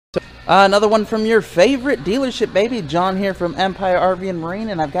Another one from your favorite dealership, baby. John here from Empire RV and Marine,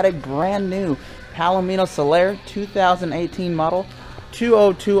 and I've got a brand new Palomino Solaire 2018 model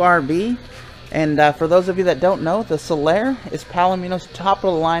 202 RV. And for those of you that don't know, the Solaire is Palomino's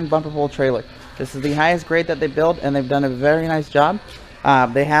top-of-the-line bumper pull trailer. This is the highest grade that they build, and they've done a very nice job.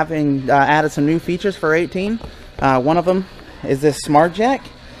 They have added some new features for 18. One of them is this smart jack.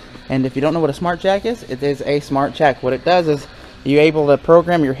 And if you don't know what a smart jack is, it is a smart jack. What it does is you're able to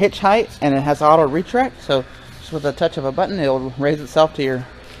program your hitch height, and it has auto retract. So just with a touch of a button, it'll raise itself to your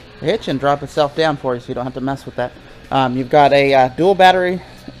hitch and drop itself down for you, so you don't have to mess with that. You've got a dual battery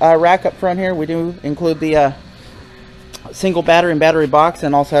rack up front here. We do include the single battery and battery box,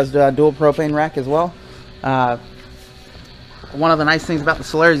 and also has a dual propane rack as well. One of the nice things about the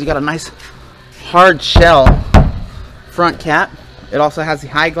Solaire is you got a nice hard shell front cap. It also has the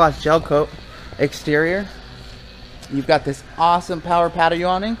high gloss gel coat exterior. You've got this awesome power patio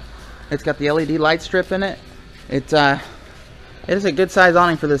awning. It's got the LED light strip in it. It is a good size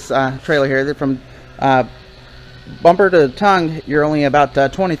awning for this trailer here. From bumper to tongue, you're only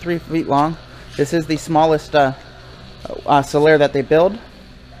about 23 feet long. This is the smallest Solaire that they build,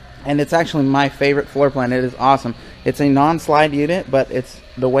 and it's actually my favorite floor plan. It is awesome. It's a non-slide unit, but it's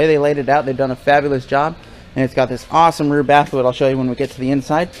the way they laid it out. They've done a fabulous job. And it's got this awesome rear bath that I'll show you when we get to the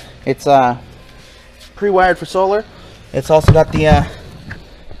inside. It's pre-wired for solar. It's also got the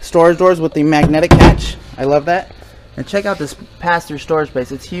storage doors with the magnetic hatch. I love that. And check out this pass-through storage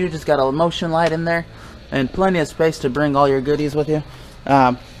space. It's huge. It's got a motion light in there and plenty of space to bring all your goodies with you.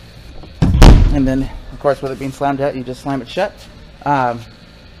 And then, of course, with it being slammed out, you just slam it shut.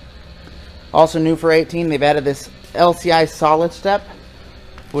 Also new for 18, they've added this LCI solid step,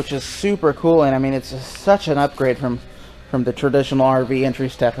 which is super cool. And I mean, it's just such an upgrade from the traditional RV entry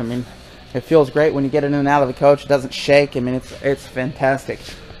step. I mean, it feels great when you get in and out of the coach. It doesn't shake. I mean, it's fantastic.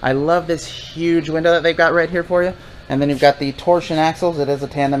 I love this huge window that they've got right here for you. And then you've got the torsion axles. It is a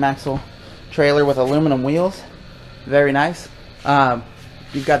tandem axle trailer with aluminum wheels. Very nice.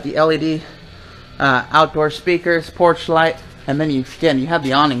 You've got the LED outdoor speakers, porch light, and then you have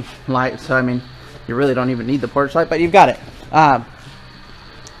the awning light. So I mean, you really don't even need the porch light, but you've got it.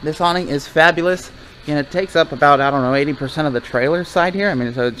 This awning is fabulous, and it takes up about, I don't know, 80% of the trailer side here. I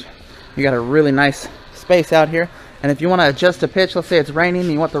mean, so you got a really nice space out here. And if you want to adjust a pitch, let's say it's raining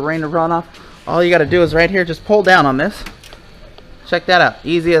and you want the rain to run off, all you got to do is right here, just pull down on this. Check that out.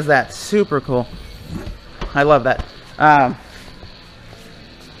 Easy as that. Super cool. I love that.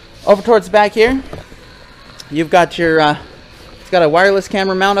 Over towards the back here, you've got your, it's got a wireless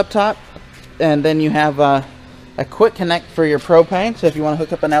camera mount up top, and then you have a quick connect for your propane. So if you want to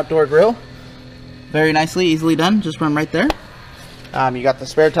hook up an outdoor grill, very nicely, easily done. Just run right there. You got the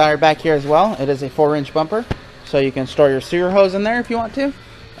spare tire back here as well. It is a 4-inch bumper, so you can store your sewer hose in there if you want to.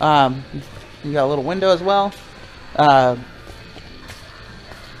 You got a little window as well.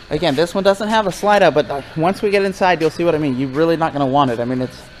 Again, this one doesn't have a slide out, but once we get inside, you'll see what I mean. You're really not going to want it. I mean,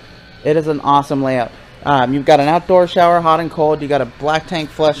 it is an awesome layout. You've got an outdoor shower, hot and cold. You got a black tank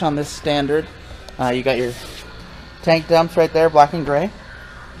flush on this standard. You got your tank dumps right there, black and gray.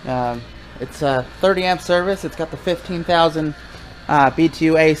 It's a 30 amp service. It's got the 15,000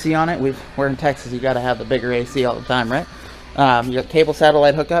 BTU AC on it. We're in Texas. You got to have the bigger AC all the time, right? You got cable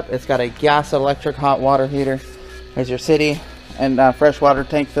satellite hookup. It's got a gas electric hot water heater. There's your city and freshwater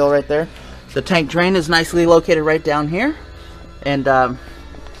tank fill right there. The tank drain is nicely located right down here. And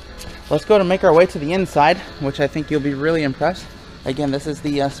let's go to make our way to the inside, which I think you'll be really impressed. Again, this is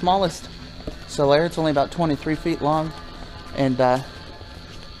the smallest Solaire. It's only about 23 feet long, and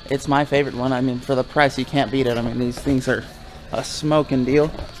it's my favorite one. I mean, for the price, you can't beat it. I mean, these things are a smoking deal.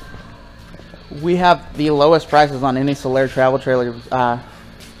 We have the lowest prices on any Solaire travel trailer.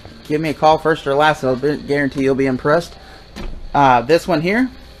 Give me a call first or last. I'll guarantee you'll be impressed. This one here,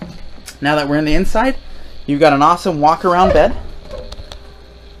 now that we're in the inside, you've got an awesome walk-around bed.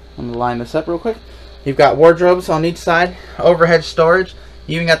 I'm going to line this up real quick. You've got wardrobes on each side, overhead storage.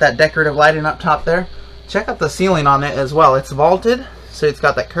 You even got that decorative lighting up top there. Check out the ceiling on it as well. It's vaulted, so it's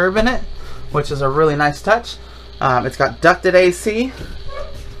got that curve in it, which is a really nice touch. It's got ducted AC.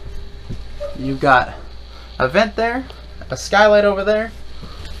 You've got a vent there, a skylight over there,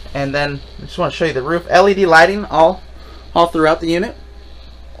 and then I just want to show you the roof. LED lighting all throughout the unit.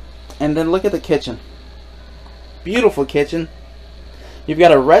 And then look at the kitchen. Beautiful kitchen. You've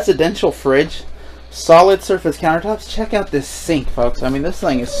got a residential fridge, solid surface countertops. Check out this sink, folks. I mean, this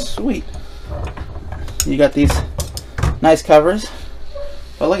thing is sweet. You got these nice covers,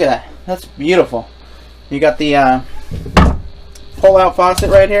 but look at that. That's beautiful. You got the pull-out faucet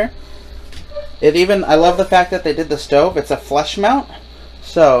right here. I love the fact that they did the stove. It's a flush mount,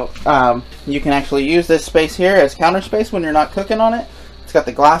 So you can actually use this space here as counter space when you're not cooking on it. It's got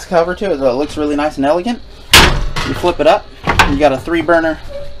the glass cover to it, so it looks really nice and elegant. You flip it up, you got a three burner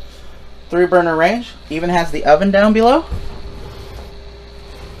range. Even has the oven down below.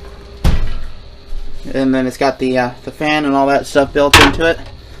 And then it's got the fan and all that stuff built into it.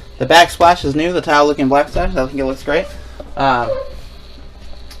 The backsplash is new, the tile looking backsplash. I think it looks great.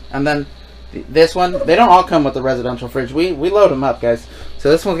 And then this one, they don't all come with the residential fridge. We load them up, guys. So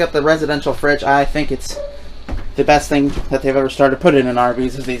this one's got the residential fridge. I think it's the best thing that they've ever started putting in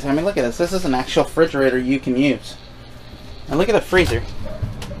RVs is these. I mean, look at this. This is an actual refrigerator you can use. And look at the freezer.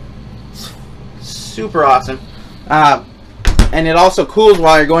 It's super awesome. And it also cools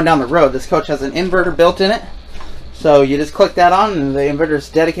while you're going down the road. This coach has an inverter built in it. So you just click that on, and the inverter is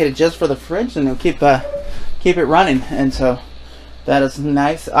dedicated just for the fridge, and it'll keep it running. And so that is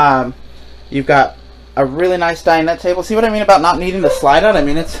nice. You've got a really nice dinette table. See what I mean about not needing the slide out? I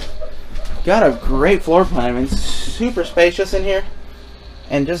mean, it's got a great floor plan. I mean, it's super spacious in here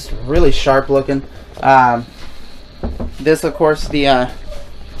and just really sharp looking. This, of course,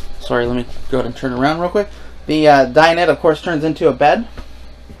 sorry, let me go ahead and turn around real quick. The dinette, of course, turns into a bed.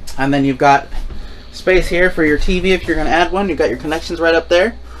 And then you've got space here for your TV if you're going to add one. You've got your connections right up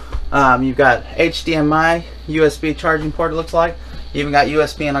there. You've got HDMI, USB charging port, it looks like. You even got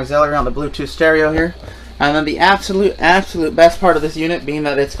USB and auxiliary on the Bluetooth stereo here. And then the absolute best part of this unit, being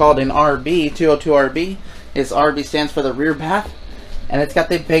that it's called an RB, 202RB, is RB stands for the rear bath. And it's got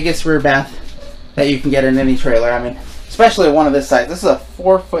the biggest rear bath that you can get in any trailer. I mean, especially one of this size. This is a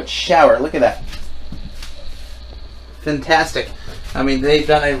 4-foot shower. Look at that. Fantastic. I mean, they've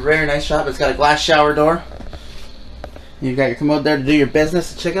done a very nice job. It's got a glass shower door. You've got your commode there to do your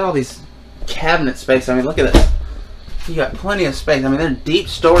business. Check out all these cabinet space. I mean, look at this. You got plenty of space. I mean, there's deep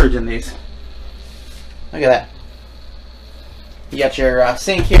storage in these. Look at that. You got your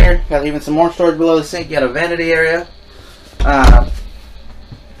sink here. Got even some more storage below the sink. You got a vanity area.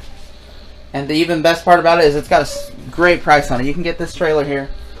 And the even best part about it is it's got a great price on it. You can get this trailer here.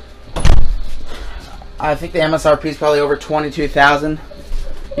 I think the MSRP is probably over $22,000.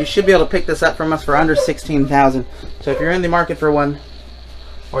 You should be able to pick this up from us for under $16,000. So if you're in the market for one,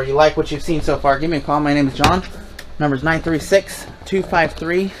 or you like what you've seen so far, give me a call. My name is John. Number's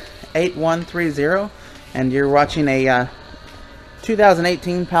 936-253-8130. And you're watching a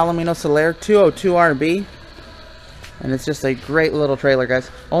 2018 Palomino Solaire 202RB. And it's just a great little trailer, guys.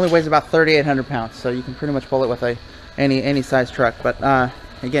 Only weighs about 3,800 pounds, so you can pretty much pull it with any size truck. But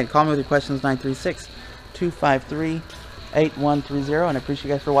again, call me with your questions, 936-253-8130, and I appreciate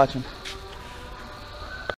you guys for watching.